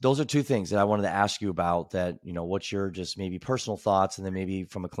 so those are two things that I wanted to ask you about that, what's your just maybe personal thoughts, and then maybe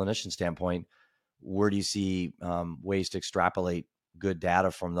from a clinician standpoint, where do you see ways to extrapolate good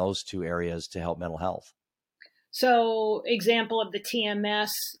data from those two areas to help mental health? So, example of the TMS,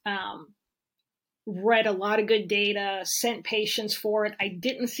 read a lot of good data, sent patients for it. I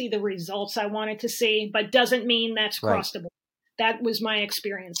didn't see the results I wanted to see, but doesn't mean that's Right. crossed the board. That was my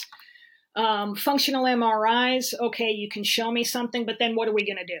experience. Functional MRIs, okay, you can show me something, but then what are we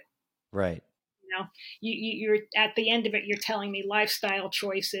going to do? Right. You're at the end of it, you're telling me lifestyle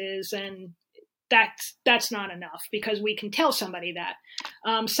choices, and that's not enough because we can tell somebody that.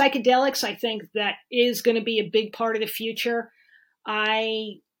 Psychedelics, I think that is going to be a big part of the future.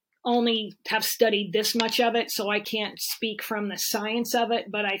 I only have studied this much of it, so I can't speak from the science of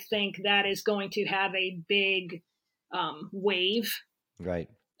it, but I think that is going to have a big wave Right.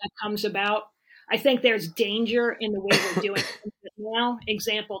 that comes about. I think there's danger in the way we're doing it now.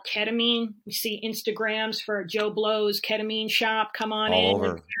 Example, ketamine. We see Instagrams for Joe Blow's ketamine shop. Come on All in with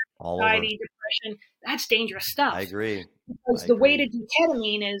over. All over. anxiety, depression. That's dangerous I stuff. agree. Because I the way to agree. do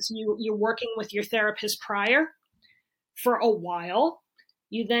ketamine is you're working with your therapist prior for a while.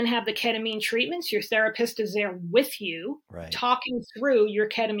 You then have the ketamine treatments. Your therapist is there with you, Right. talking through your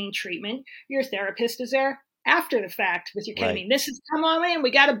ketamine treatment. Your therapist is there after the fact with your ketamine. Right. This is, come on in,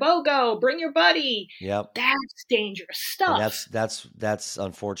 we got a BOGO, bring your buddy. Yep. That's dangerous And stuff. that's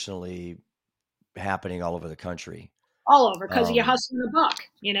unfortunately happening all over the country. All over, because you're hustling a buck.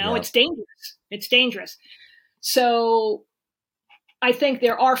 Yep. It's dangerous. It's dangerous. So I think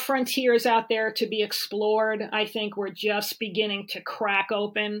there are frontiers out there to be explored. I think we're just beginning to crack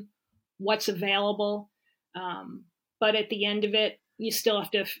open what's available. But at the end of it, you still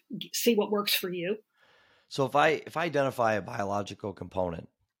have to see what works for you. So if I identify a biological component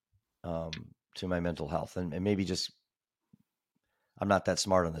to my mental health, and maybe just I'm not that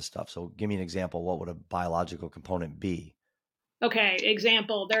smart on this stuff, so give me an example. What would a biological component be? Okay,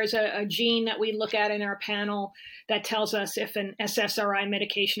 example, there's a gene that we look at in our panel that tells us if an SSRI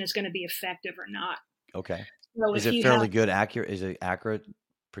medication is going to be effective or not. Okay. So is it fairly good? Accurate? Is it accurate?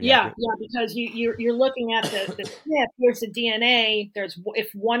 Pretty accurate? Yeah, because you're looking at the SNP. Here's the DNA. There's,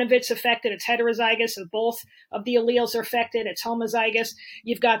 if one of it's affected, it's heterozygous. If both of the alleles are affected, it's homozygous.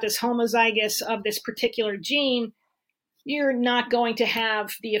 You've got this homozygous of this particular gene. You're not going to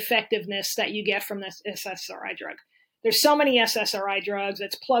have the effectiveness that you get from this SSRI drug. There's so many SSRI drugs.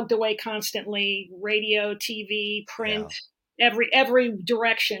 It's plugged away constantly. Radio, TV, print, every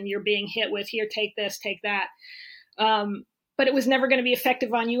direction you're being hit with. Here, take this, take that. But it was never going to be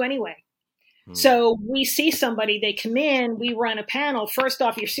effective on you anyway. So we see somebody, they come in, we run a panel. First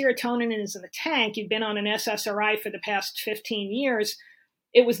off, your serotonin is in the tank. You've been on an SSRI for the past 15 years.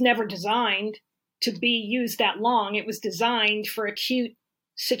 It was never designed to be used that long. It was designed for acute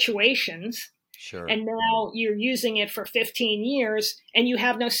situations. Sure. And now you're using it for 15 years and you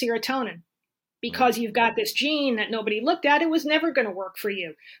have no serotonin because you've got this gene that nobody looked at. It was never going to work for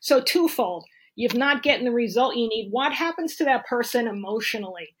you. So twofold. You've not getting the result you need. What happens to that person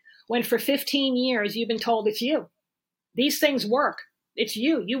emotionally when for 15 years you've been told it's you? These things work. It's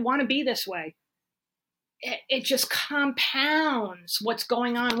you. You want to be this way. It just compounds what's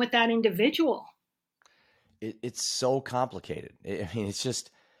going on with that individual. It's so complicated. I mean, it's just,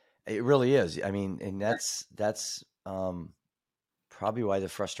 it really is. I mean, and that's probably why the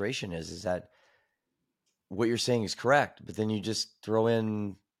frustration is that what you're saying is correct, but then you just throw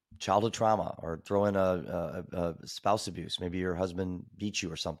in childhood trauma or throw in a spouse abuse. Maybe your husband beat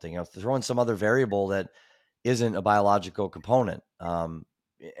you or something. Throw in some other variable that isn't a biological component. And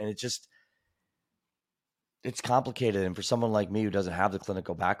it's complicated. And for someone like me who doesn't have the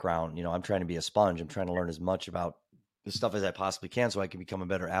clinical background, I'm trying to be a sponge. I'm trying to learn as much about this stuff as I possibly can so I can become a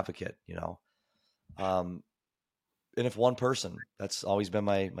better advocate, And if one person, that's always been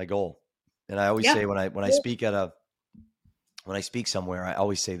my goal. And I always say when I speak when I speak somewhere, I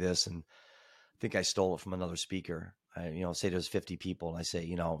always say this, and I think I stole it from another speaker. I, say there's 50 people, and I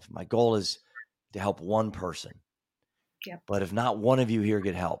say, my goal is to help one person. Yeah. But if not one of you here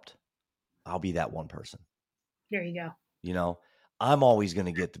get helped, I'll be that one person. There you go. I'm always going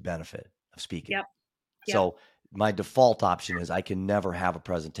to get the benefit of speaking. Yep. So my default option is I can never have a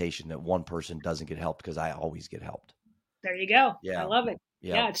presentation that one person doesn't get helped because I always get helped. There you go. Yeah. I love it.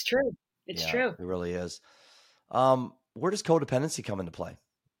 Yeah, it's true. It's true. It really is. Where does codependency come into play?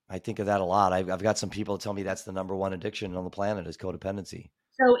 I think of that a lot. I've got some people tell me that's the number one addiction on the planet is codependency.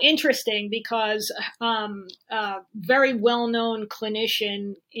 So interesting because very well-known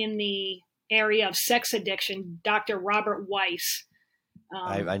clinician in the area of sex addiction, Dr. Robert Weiss.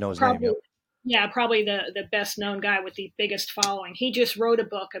 I know his name. Yep. Yeah, probably the best known guy with the biggest following. He just wrote a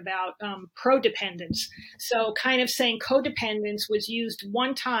book about prodependence. So kind of saying codependence was used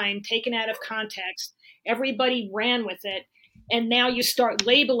one time, taken out of context. Everybody ran with it. And now you start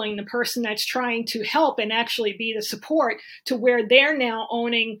labeling the person that's trying to help and actually be the support to where they're now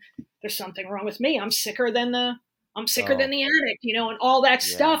owning, there's something wrong with me. I'm sicker than the addict, and all that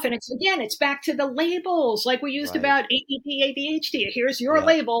stuff. And it's back to the labels like we used about ADD, ADHD. Here's your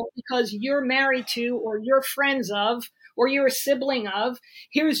label because you're married to, or you're friends of, or you're a sibling of.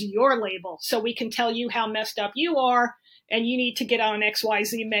 Here's your label. So we can tell you how messed up you are and you need to get on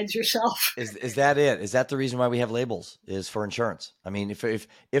XYZ meds yourself. Is that it? Is that the reason why we have labels is for insurance? I mean,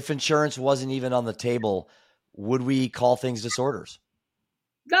 if insurance wasn't even on the table, would we call things disorders?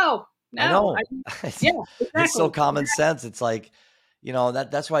 No. I know. Exactly. It's so common sense. It's like,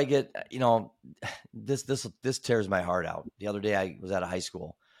 that's why I get, this tears my heart out. The other day I was at a high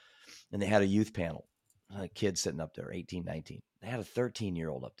school and they had a youth panel, a kid sitting up there, 18, 19. They had a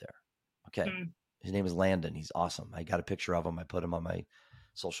 13-year-old up there. Okay. His name is Landon. He's awesome. I got a picture of him. I put him on my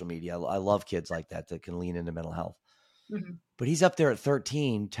social media. I love kids like that can lean into mental health. But he's up there at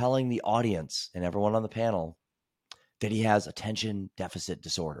 13 telling the audience and everyone on the panel that he has attention deficit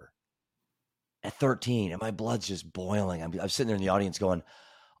disorder at 13, and my blood's just boiling. I'm sitting there in the audience going,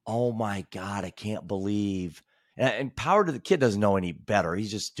 oh my God, I can't believe. And power to the kid doesn't know any better.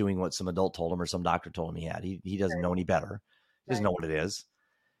 He's just doing what some adult told him or some doctor told him he had. He doesn't know any better. He doesn't know what it is.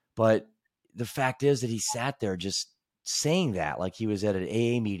 But the fact is that he sat there just saying that like he was at an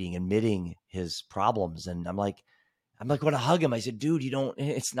AA meeting, admitting his problems. And I'm like, going to hug him. I said, dude,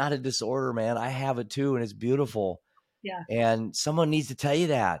 it's not a disorder, man. I have it too. And it's beautiful. Yeah. And someone needs to tell you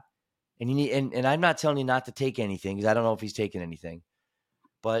that. And you need, and I'm not telling you not to take anything because I don't know if he's taking anything.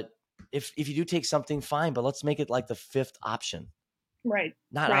 But if you do take something, fine. But let's make it like the fifth option. Right.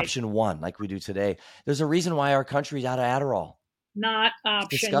 Not option one like we do today. There's a reason why our country's out of Adderall. Not option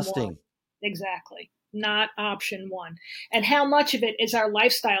it's disgusting. one. Exactly. Not option one. And how much of it is our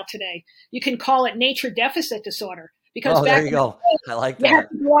lifestyle today? You can call it nature deficit disorder because there you go. I like that. You have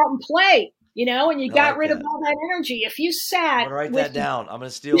to go out and play, and you got rid of all that energy. If you sat, I'm gonna write that down. I'm gonna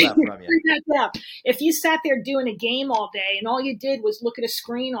steal that from you. If you sat there doing a game all day and all you did was look at a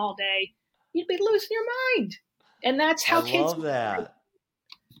screen all day, you'd be losing your mind. And that's how kids. I love that.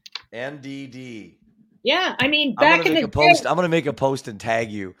 NDD. Yeah, I mean, back in the day, I'm gonna make a post and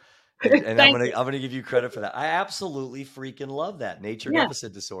tag you, and I'm gonna give you credit for that. I absolutely freaking love that nature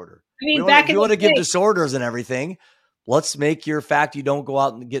deficit disorder. I mean, if you want to give disorders and everything, let's make your fact you don't go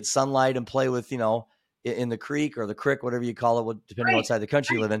out and get sunlight and play with, in the creek or the crick, whatever you call it, depending outside the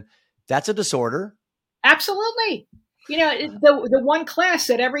country you live in. That's a disorder. Absolutely. The one class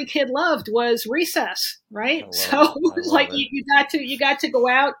that every kid loved was recess, right? So it was like you got to go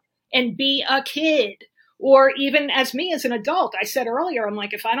out and be a kid. Or even as an adult, I said earlier, I'm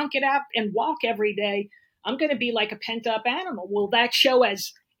like, if I don't get out and walk every day, I'm going to be like a pent up animal. Will that show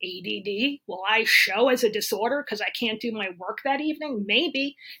as ADD? Will I show as a disorder because I can't do my work that evening?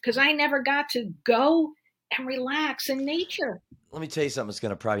 Maybe, because I never got to go and relax in nature. Let me tell you something that's going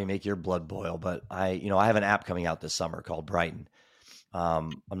to probably make your blood boil, but I have an app coming out this summer called Brighton.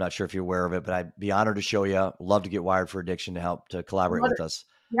 I'm not sure if you're aware of it, but I'd be honored to show you. Love to get Wired for Addiction to help to collaborate with us.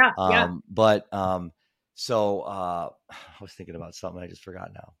 Yeah. So I was thinking about something I just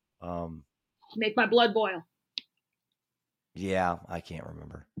forgot now. Make my blood boil. Yeah, I can't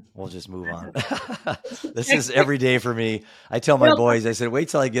remember. We'll just move on. This is every day for me. I tell my boys, I said, wait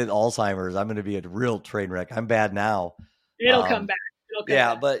till I get Alzheimer's. I'm going to be a real train wreck. I'm bad now. It'll come back.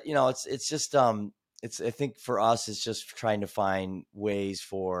 But it's just, I think for us, it's just trying to find ways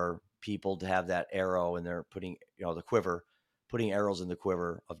for people to have that arrow and they're putting, the quiver, putting arrows in the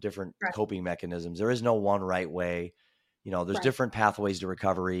quiver of different coping mechanisms. There is no one right way. There's different pathways to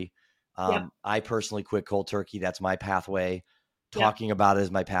recovery. I personally quit cold turkey. That's my pathway. Talking about it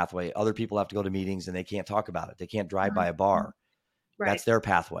is my pathway. Other people have to go to meetings and they can't talk about it. They can't drive by a bar. That's their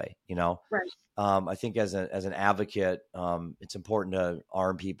pathway, I think as an advocate, it's important to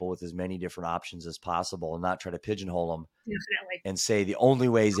arm people with as many different options as possible and not try to pigeonhole them and say the only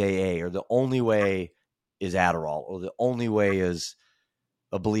way is AA or the only way is Adderall or the only way is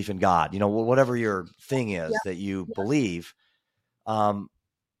a belief in God, whatever your thing is that you believe.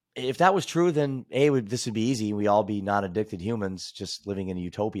 If that was true, then this would be easy. We all be non-addicted humans just living in a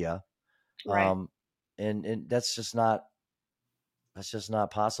utopia. And that's just not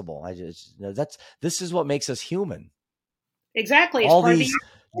possible. This is what makes us human. Exactly. All these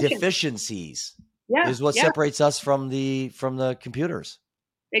deficiencies is what separates us from the computers.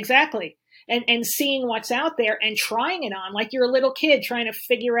 Exactly. And seeing what's out there and trying it on, like you're a little kid trying to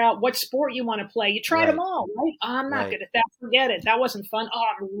figure out what sport you want to play. You tried them all, right? Oh, I'm not good at that. Forget it. That wasn't fun. Oh,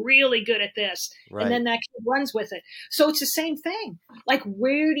 I'm really good at this. And then that kid runs with it. So it's the same thing. Like,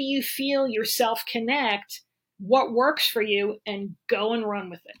 where do you feel yourself connect? What works for you, and go and run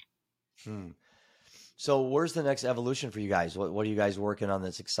with it. So where's the next evolution for you guys? What are you guys working on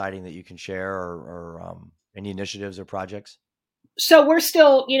that's exciting that you can share or any initiatives or projects? So we're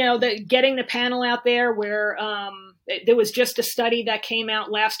still, getting the panel out there where there was just a study that came out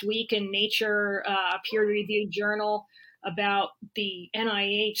last week in Nature, a peer-reviewed journal about the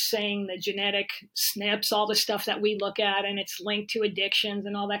NIH saying the genetic SNPs, all the stuff that we look at, and it's linked to addictions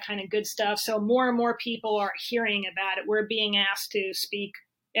and all that kind of good stuff. So more and more people are hearing about it. We're being asked to speak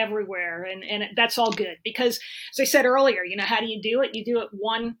everywhere. And that's all good because, as I said earlier, how do you do it? You do it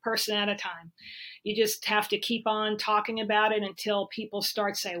one person at a time. You just have to keep on talking about it until people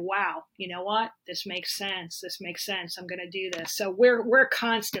start saying, wow, you know what? This makes sense. This makes sense. I'm going to do this. So we're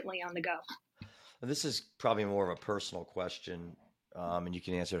constantly on the go. This is probably more of a personal question, and you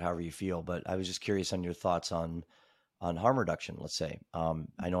can answer it however you feel, but I was just curious on your thoughts on harm reduction, let's say.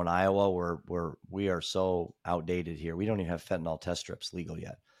 I know in Iowa, we are so outdated here. We don't even have fentanyl test strips legal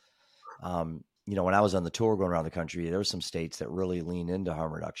yet. when I was on the tour going around the country, there were some states that really lean into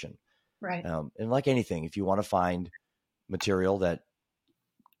harm reduction. Right. And like anything, if you want to find material that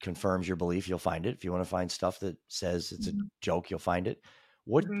confirms your belief, you'll find it. If you want to find stuff that says it's a joke, you'll find it.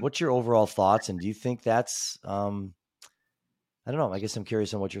 What's your overall thoughts? And do you think that's, I don't know. I guess I'm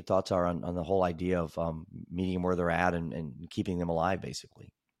curious on what your thoughts are on the whole idea of meeting them where they're at and keeping them alive, basically.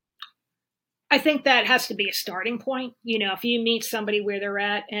 I think that has to be a starting point. If you meet somebody where they're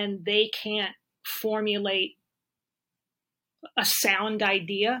at and they can't formulate a sound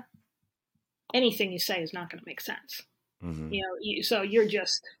idea, anything you say is not going to make sense. Mm-hmm. So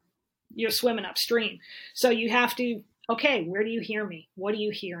you're swimming upstream. So you have to, okay, where do you hear me? What are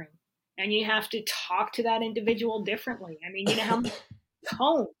you hearing? And you have to talk to that individual differently. I mean, how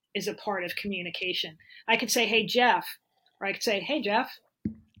tone is a part of communication. I could say, hey, Jeff, or I could say, hey, Jeff.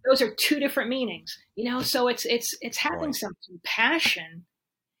 Those are two different meanings, so it's having Right. some compassion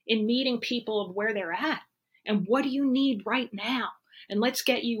in meeting people of where they're at and what do you need right now? And let's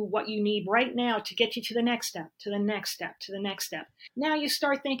get you what you need right now to get you to the next step, to the next step, to the next step. Now you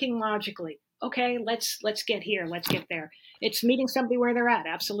start thinking logically. Okay, let's get here, let's get there. It's meeting somebody where they're at.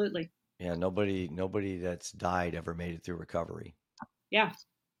 Absolutely. Yeah. Nobody that's died ever made it through recovery. Yeah.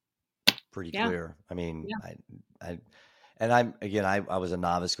 Pretty Yeah. clear. I mean, Yeah. and I was a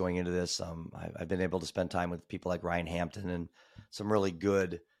novice going into this. I've been able to spend time with people like Ryan Hampton and some really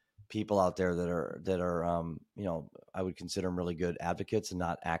good people out there that are I would consider them really good advocates and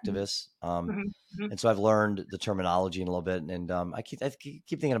not activists. Mm-hmm. Mm-hmm. And so I've learned the terminology in a little bit. And I keep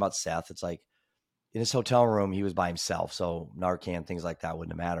thinking about Seth. It's like in his hotel room, he was by himself, so Narcan, things like that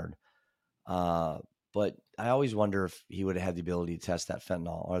wouldn't have mattered. But I always wonder if he would have had the ability to test that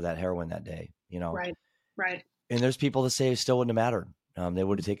fentanyl or that heroin that day. Right. Right. And there's people that say it still wouldn't have mattered. They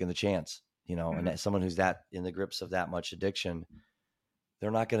would have taken the chance, Mm-hmm. and that someone who's that in the grips of that much addiction,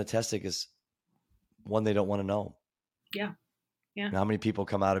 they're not going to test it because one, they don't want to know. Yeah. Yeah. And how many people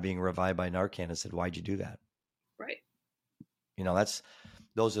come out of being revived by Narcan and said, "Why'd you do that?" Right.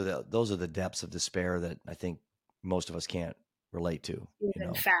 Those are the depths of despair that I think most of us can't relate to.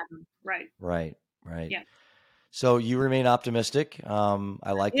 Even fathom. Right. Right. Yeah. So you remain optimistic.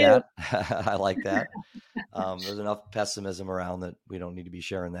 I like Yeah. that. I like that. There's enough pessimism around that we don't need to be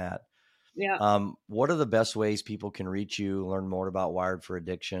sharing that. Yeah. What are the best ways people can reach you, learn more about Wired for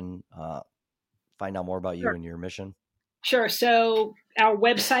Addiction, find out more about you Sure. and your mission? Sure. So our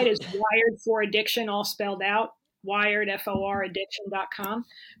website is Wired for Addiction, all spelled out. Wired, FOR, addiction.com.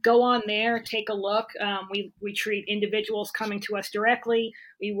 Go on there, take a look. We treat individuals coming to us directly.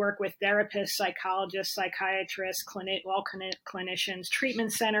 We work with therapists, psychologists, psychiatrists, clinicians,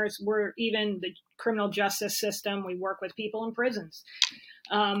 treatment centers. We're even the criminal justice system. We work with people in prisons.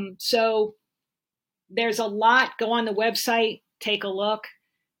 So there's a lot. Go on the website, take a look.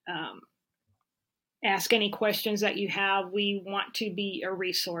 Ask any questions that you have. We want to be a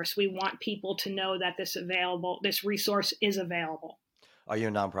resource. We want people to know that this resource is available. Are you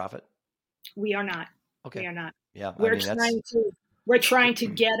a nonprofit? We are not. Okay. We are not. Yeah. We're trying to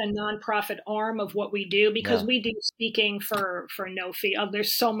get a nonprofit arm of what we do because we do speaking for no fee.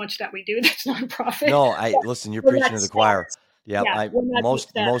 There's so much that we do that's nonprofit. No, listen, you're preaching to the choir. Yeah.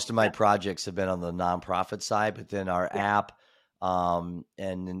 Most of my projects have been on the nonprofit side, but then our app,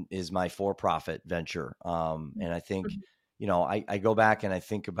 and is my for-profit venture. And I think, I go back and I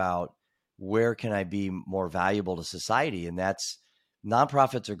think about where can I be more valuable to society? And that's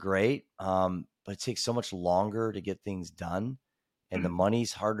nonprofits are great. But it takes so much longer to get things done and the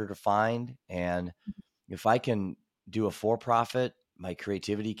money's harder to find. And if I can do a for-profit, my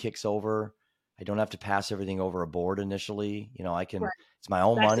creativity kicks over. I don't have to pass everything over a board initially. It's my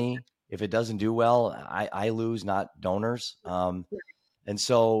own money. If it doesn't do well, I lose, not donors. And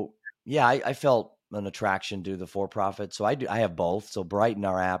so, I felt an attraction to the for-profit. So I have both. So Brighton,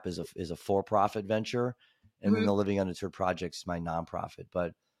 our app is a for-profit venture, and then the Living Undeterred Project is my nonprofit.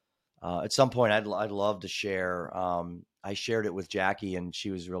 But at some point, I'd love to share. I shared it with Jackie, and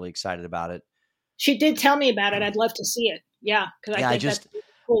she was really excited about it. She did tell me about it. I'd love to see it. Yeah, because that's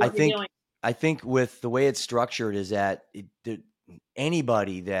cool what you're doing. I think with the way it's structured is that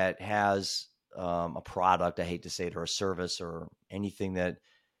anybody that has a product, I hate to say it, or a service or anything that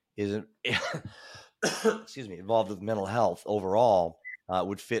isn't, excuse me, involved with mental health overall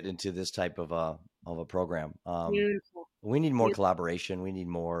would fit into this type of a program. Beautiful. We need more collaboration. We need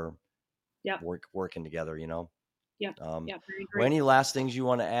more working together, Yep. Well, any last things you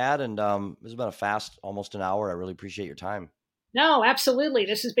want to add? And this has been almost an hour. I really appreciate your time. No, absolutely.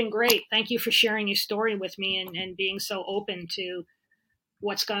 This has been great. Thank you for sharing your story with me and being so open to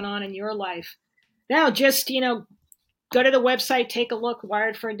what's gone on in your life. Now, just, go to the website, take a look,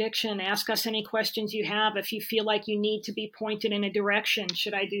 Wired for Addiction, ask us any questions you have. If you feel like you need to be pointed in a direction,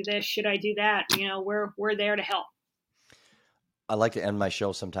 should I do this? Should I do that? We're there to help. I like to end my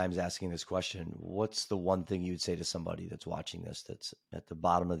show sometimes asking this question. What's the one thing you'd say to somebody that's watching this, that's at the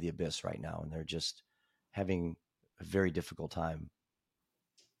bottom of the abyss right now, and they're just having a very difficult time?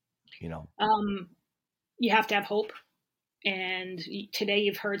 You have to have hope. And today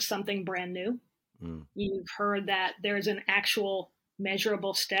you've heard something brand new. You've heard that there's an actual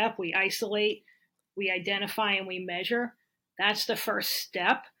measurable step. We isolate, we identify, and we measure. That's the first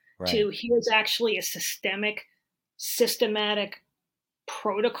step. Right. To here's actually a systematic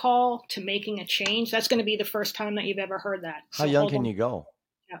protocol to making a change. That's going to be the first time that you've ever heard that. How young can you go?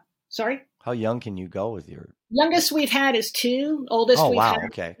 Yeah. Sorry? How young can you go with your... Youngest we've had is 2. Oldest we've had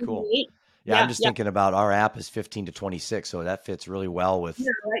Okay, cool. 8. Yeah, I'm just thinking about our app is 15 to 26, so that fits really well with...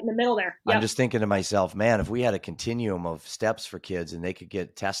 You're right in the middle there. I'm just thinking to myself, man, if we had a continuum of steps for kids and they could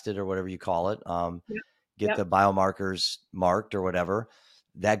get tested or whatever you call it, get the biomarkers marked or whatever,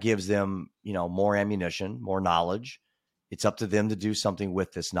 that gives them, more ammunition, more knowledge. It's up to them to do something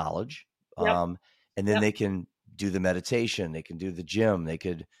with this knowledge. And then they can do the meditation, they can do the gym, they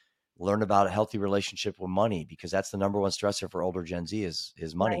could learn about a healthy relationship with money, because that's the number one stressor for older Gen Z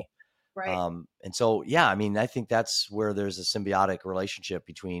is money. Right. And so, I think that's where there's a symbiotic relationship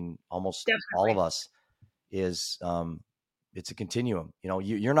between almost all of us is, it's a continuum.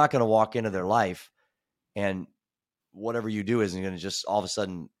 You're not going to walk into their life and whatever you do isn't going to just all of a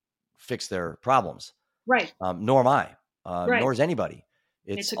sudden fix their problems. Right. Nor am I, nor is anybody.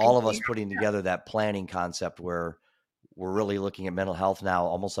 It's all of us putting together that planning concept where we're really looking at mental health now,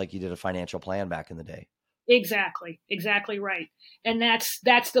 almost like you did a financial plan back in the day. Exactly right. And that's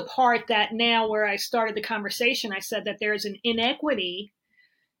the part that now, where I started the conversation, I said that there's an inequity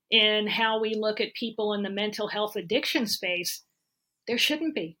in how we look at people in the mental health addiction space. There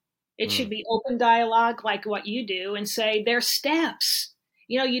shouldn't be. It should be open dialogue like what you do, and say there's steps.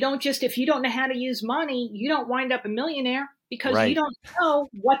 You don't just, if you don't know how to use money, you don't wind up a millionaire, because you don't know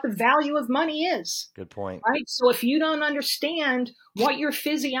what the value of money is. Good point. Right. So if you don't understand what your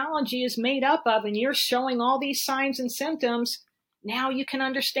physiology is made up of, and you're showing all these signs and symptoms, now you can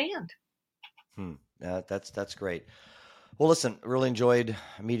understand. That's great. Well, listen, really enjoyed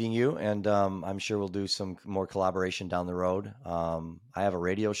meeting you, and I'm sure we'll do some more collaboration down the road. I have a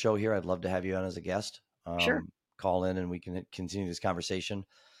radio show here. I'd love to have you on as a guest. Sure. Call in and we can continue this conversation.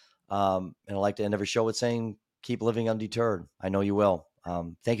 And I like to end every show with saying, keep living undeterred. I know you will.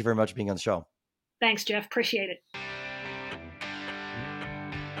 Thank you very much for being on the show. Thanks, Jeff. Appreciate it.